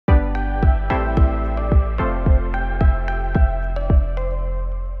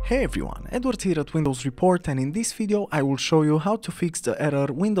Hey everyone, Edward here at Windows Report, and in this video I will show you how to fix the error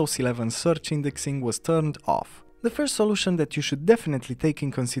Windows 11 search indexing was turned off. The first solution that you should definitely take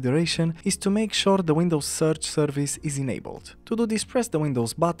in consideration is to make sure the Windows search service is enabled. To do this, press the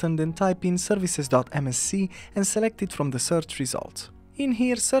Windows button, then type in services.msc and select it from the search results. In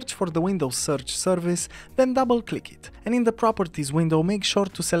here, search for the Windows search service, then double-click it, and in the Properties window make sure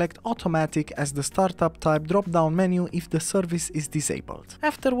to select Automatic as the Startup type drop-down menu if the service is disabled.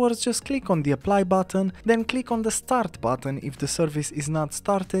 Afterwards, just click on the Apply button, then click on the Start button if the service is not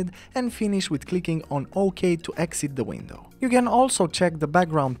started, and finish with clicking on OK to exit the window. You can also check the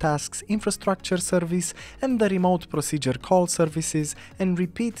background tasks infrastructure service and the remote procedure call services and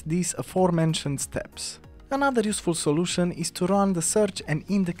repeat these aforementioned steps. Another useful solution is to run the search and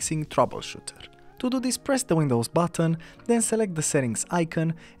indexing troubleshooter. To do this, press the Windows button, then select the settings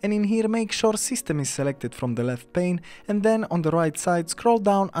icon, and in here make sure system is selected from the left pane, and then on the right side scroll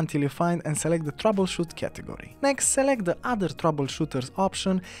down until you find and select the troubleshoot category. Next, select the other troubleshooters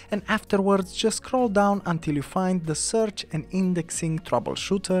option, and afterwards just scroll down until you find the search and indexing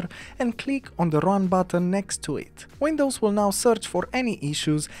troubleshooter and click on the run button next to it. Windows will now search for any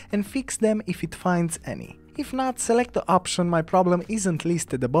issues and fix them if it finds any. If not, select the option "My problem isn't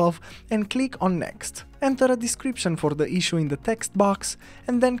listed above" and click on Next. Enter a description for the issue in the text box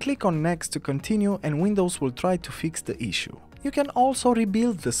and then click on Next to continue, and Windows will try to fix the issue. You can also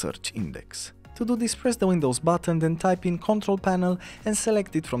rebuild the search index. To do this, press the Windows button, then type in Control Panel and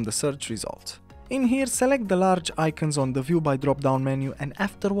select it from the search results. In here, select the large icons on the View by drop-down menu and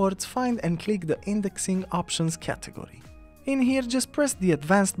afterwards find and click the Indexing Options category. In here, just press the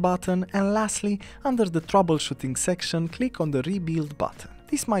Advanced button, and lastly, under the Troubleshooting section, click on the Rebuild button.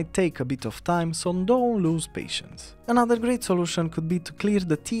 This might take a bit of time, so don't lose patience. Another great solution could be to clear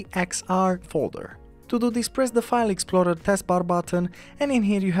the TXR folder. To do this, press the File Explorer taskbar button, and in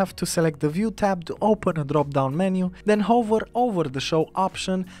here you have to select the View tab to open a drop-down menu, then hover over the Show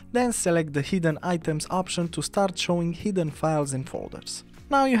option, then select the Hidden Items option to start showing hidden files and folders.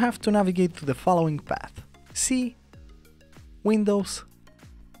 Now you have to navigate to the following path: C, Windows,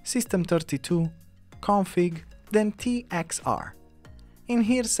 System32, Config, then TXR. In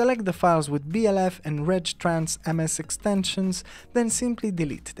here, select the files with BLF and regtrans ms extensions, then simply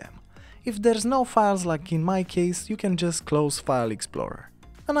delete them. If there's no files, like in my case, you can just close File Explorer.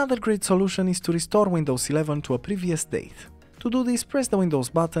 Another great solution is to restore Windows 11 to a previous date. To do this, press the Windows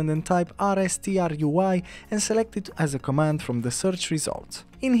button, then type rstrui and select it as a command from the search results.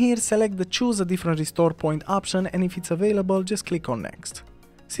 In here, select the Choose a different restore point option, and if it's available, just click on Next.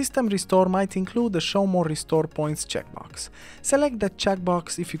 System restore might include the Show more restore points checkbox. Select that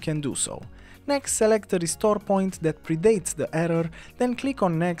checkbox if you can do so. Next, select the restore point that predates the error, then click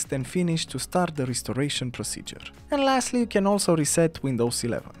on Next and Finish to start the restoration procedure. And lastly, you can also reset Windows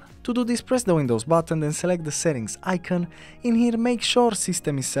 11. To do this, press the Windows button, then select the settings icon. In here, make sure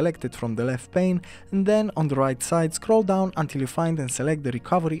system is selected from the left pane, and then on the right side scroll down until you find and select the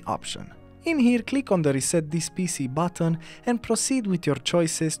recovery option. In here, click on the Reset this PC button and proceed with your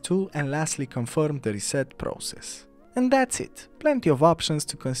choices to, and lastly, confirm the reset process. And that's it, plenty of options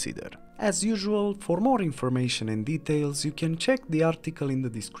to consider. As usual, for more information and details, you can check the article in the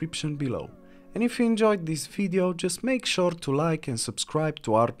description below. And if you enjoyed this video, just make sure to like and subscribe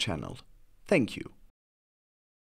to our channel. Thank you.